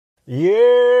Yeah!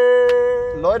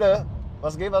 Leute,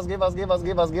 was geht?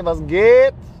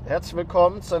 Herzlich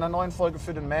willkommen zu einer neuen Folge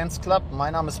für den MansClub.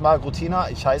 Mein Name ist Marc Rutina.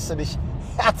 Ich heiße dich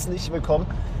herzlich willkommen.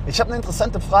 Ich habe eine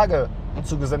interessante Frage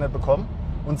zugesendet bekommen.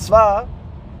 Und zwar,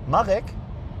 Marek,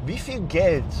 wie viel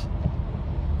Geld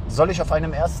soll ich auf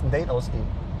einem ersten Date ausgeben?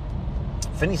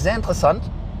 Finde ich sehr interessant.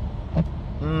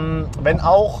 Wenn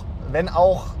auch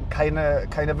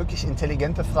keine wirklich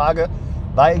intelligente Frage,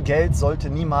 weil Geld sollte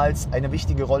niemals eine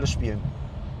wichtige Rolle spielen.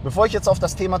 Bevor ich jetzt auf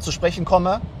das Thema zu sprechen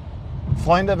komme,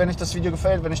 Freunde, wenn euch das Video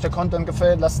gefällt, wenn euch der Content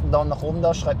gefällt, lasst einen Daumen nach oben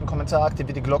da, schreibt einen Kommentar,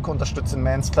 aktiviert die Glocke, unterstützt den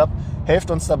MansClub,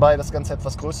 helft uns dabei, das Ganze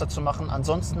etwas größer zu machen.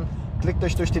 Ansonsten klickt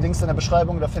euch durch die Links in der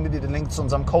Beschreibung, da findet ihr den Link zu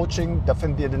unserem Coaching, da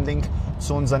findet ihr den Link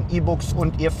zu unseren E-Books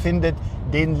und ihr findet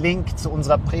den Link zu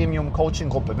unserer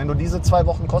Premium-Coaching-Gruppe. Wenn du diese 2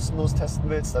 Wochen kostenlos testen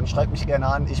willst, dann schreib mich gerne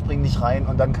an, ich bringe dich rein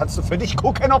und dann kannst du für dich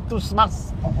gucken, ob du es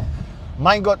machst.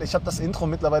 Mein Gott, ich habe das Intro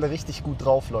mittlerweile richtig gut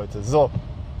drauf, Leute. So,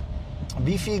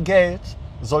 wie viel Geld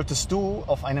solltest du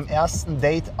auf einem ersten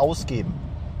Date ausgeben?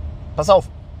 Pass auf,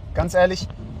 ganz ehrlich,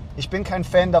 ich bin kein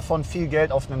Fan davon, viel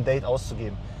Geld auf einem Date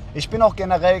auszugeben. Ich bin auch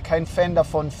generell kein Fan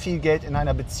davon, viel Geld in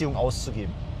einer Beziehung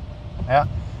auszugeben. Ja?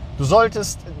 Du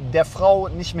solltest der Frau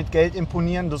nicht mit Geld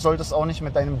imponieren, du solltest auch nicht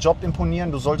mit deinem Job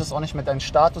imponieren, du solltest auch nicht mit deinen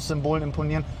Statussymbolen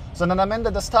imponieren, sondern am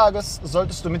Ende des Tages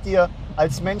solltest du mit dir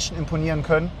als Menschen imponieren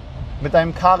können, mit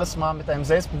deinem Charisma, mit deinem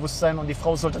Selbstbewusstsein, und die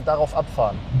Frau sollte darauf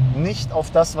abfahren, nicht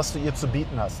auf das, was du ihr zu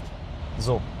bieten hast.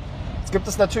 So. Jetzt gibt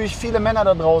es natürlich viele Männer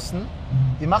da draußen,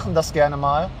 die machen das gerne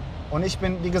mal, und ich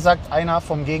bin, wie gesagt, einer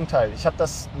vom Gegenteil. Ich habe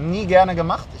das nie gerne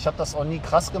gemacht, ich habe das auch nie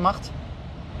krass gemacht.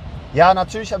 Ja,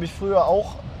 natürlich habe ich früher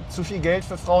auch zu viel Geld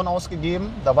für Frauen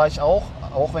ausgegeben, da war ich auch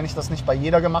wenn ich das nicht bei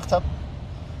jeder gemacht habe.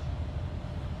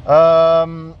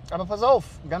 Aber pass auf,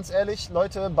 ganz ehrlich,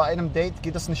 Leute, bei einem Date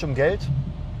geht es nicht um Geld.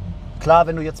 Klar,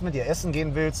 wenn du jetzt mit ihr essen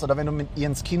gehen willst oder wenn du mit ihr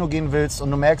ins Kino gehen willst und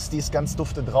du merkst, die ist ganz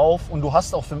dufte drauf und du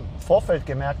hast auch im Vorfeld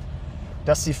gemerkt,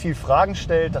 dass sie viel Fragen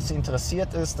stellt, dass sie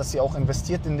interessiert ist, dass sie auch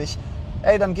investiert in dich,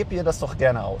 ey, dann gib ihr das doch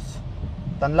gerne aus.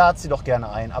 Dann lad sie doch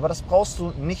gerne ein. Aber das brauchst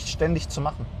du nicht ständig zu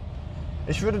machen.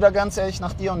 Ich würde da ganz ehrlich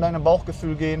nach dir und deinem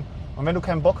Bauchgefühl gehen, und wenn du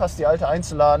keinen Bock hast, die Alte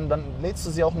einzuladen, dann lädst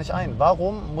du sie auch nicht ein.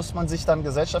 Warum muss man sich dann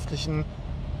gesellschaftlichen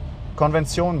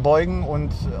Konventionen beugen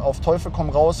und auf Teufel komm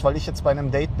raus, weil ich jetzt bei einem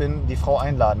Date bin, die Frau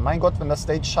einladen? Mein Gott, wenn das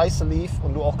Date scheiße lief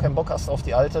und du auch keinen Bock hast auf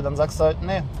die Alte, dann sagst du halt,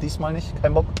 nee, diesmal nicht,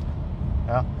 kein Bock.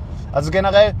 Ja. Also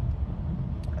generell,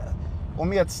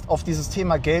 um jetzt auf dieses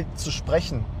Thema Geld zu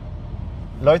sprechen,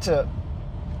 Leute,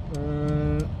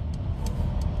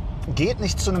 geht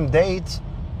nicht zu einem Date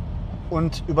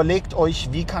und überlegt euch,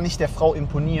 wie kann ich der Frau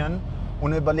imponieren,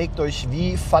 und überlegt euch,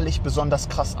 wie falle ich besonders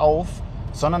krass auf,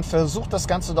 sondern versucht das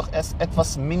Ganze doch erst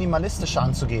etwas minimalistischer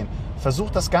anzugehen.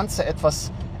 Versucht das Ganze etwas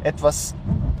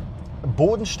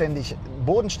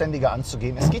bodenständiger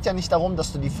anzugehen. Es geht ja nicht darum,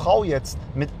 dass du die Frau jetzt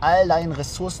mit all deinen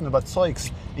Ressourcen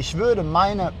überzeugst. Ich würde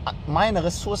meine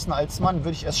Ressourcen als Mann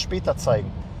würde ich erst später zeigen,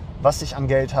 was ich an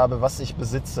Geld habe, was ich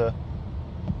besitze.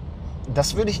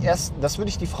 Das würde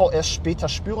ich die Frau erst später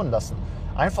spüren lassen.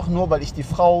 Einfach nur, weil ich die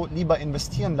Frau lieber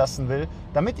investieren lassen will,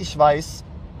 damit ich weiß,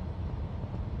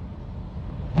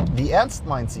 wie ernst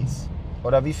meint sie es?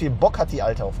 Oder wie viel Bock hat die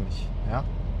Alte auf mich? Ja?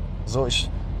 So,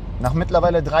 nach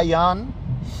mittlerweile 3 Jahren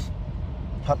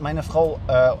hat meine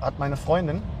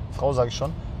Freundin, Frau sage ich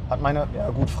schon,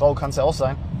 Frau kann es ja auch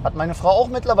sein, hat meine Frau auch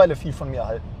mittlerweile viel von mir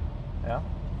erhalten. Ja?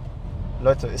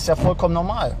 Leute, ist ja vollkommen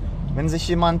normal. Wenn sich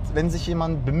jemand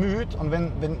bemüht und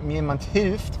wenn mir jemand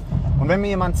hilft und wenn mir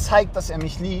jemand zeigt, dass er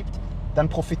mich liebt, dann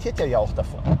profitiert er ja auch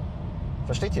davon.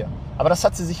 Versteht ihr? Aber das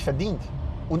hat sie sich verdient.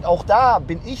 Und auch da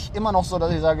bin ich immer noch so,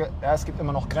 dass ich sage, ja, es gibt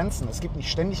immer noch Grenzen. Es gibt nicht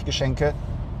ständig Geschenke,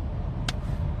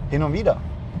 hin und wieder.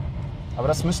 Aber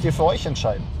das müsst ihr für euch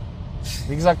entscheiden.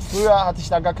 Wie gesagt, früher hatte ich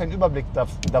da gar keinen Überblick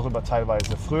darüber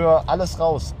teilweise. Früher alles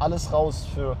raus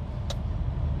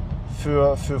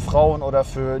für Frauen oder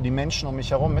für die Menschen um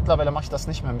mich herum. Mittlerweile mache ich das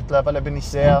nicht mehr. Mittlerweile bin ich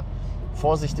sehr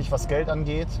vorsichtig, was Geld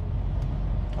angeht.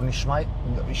 Und ich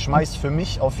schmeiß für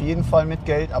mich auf jeden Fall mit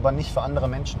Geld, aber nicht für andere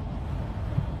Menschen.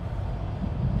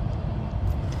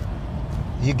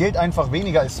 Hier gilt einfach,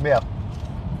 weniger ist mehr.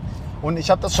 Und ich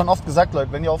habe das schon oft gesagt,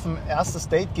 Leute, wenn ihr auf ein erstes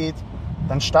Date geht,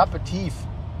 dann stapelt tief.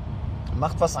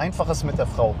 Macht was Einfaches mit der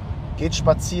Frau. Geht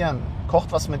spazieren,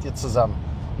 kocht was mit ihr zusammen.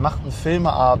 Macht einen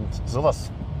Filmeabend,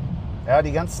 sowas. Ja,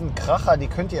 die ganzen Kracher, die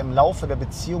könnt ihr im Laufe der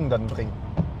Beziehung dann bringen.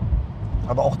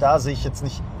 Aber auch da sehe ich jetzt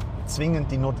nicht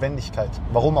zwingend die Notwendigkeit.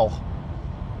 Warum auch?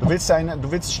 Du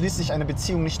willst schließlich eine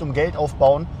Beziehung nicht um Geld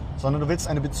aufbauen, sondern du willst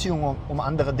eine Beziehung um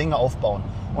andere Dinge aufbauen.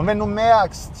 Und wenn du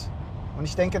merkst, und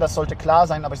ich denke, das sollte klar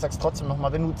sein, aber ich sage es trotzdem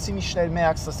nochmal, wenn du ziemlich schnell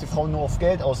merkst, dass die Frau nur auf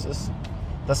Geld aus ist,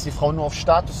 dass die Frau nur auf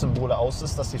Statussymbole aus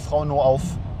ist, dass die Frau nur auf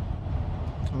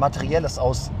Materielles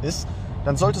aus ist,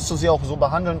 dann solltest du sie auch so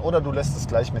behandeln oder du lässt es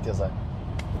gleich mit dir sein.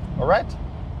 Alright?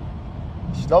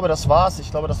 Ich glaube, das war's.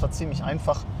 Ich glaube, das war ziemlich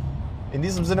einfach. In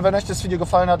diesem Sinne, wenn euch das Video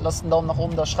gefallen hat, lasst einen Daumen nach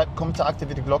oben da, schreibt einen Kommentar,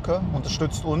 aktiviert die Glocke,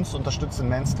 unterstützt uns, unterstützt den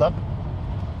MansClub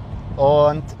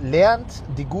und lernt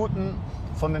die guten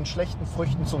von den schlechten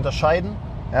Früchten zu unterscheiden.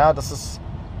 Ja, das ist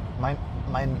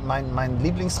mein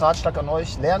Lieblingsratschlag an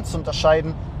euch. Lernt zu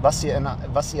unterscheiden, was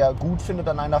ihr gut findet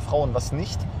an einer Frau und was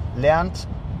nicht. Lernt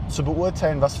zu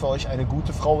beurteilen, was für euch eine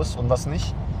gute Frau ist und was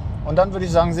nicht. Und dann würde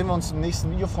ich sagen, sehen wir uns im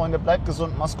nächsten Video, Freunde. Bleibt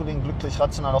gesund, maskulin, glücklich,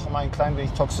 rational, auch immer ein klein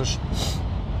wenig toxisch.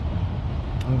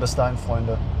 Und bis dahin,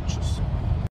 Freunde. Tschüss.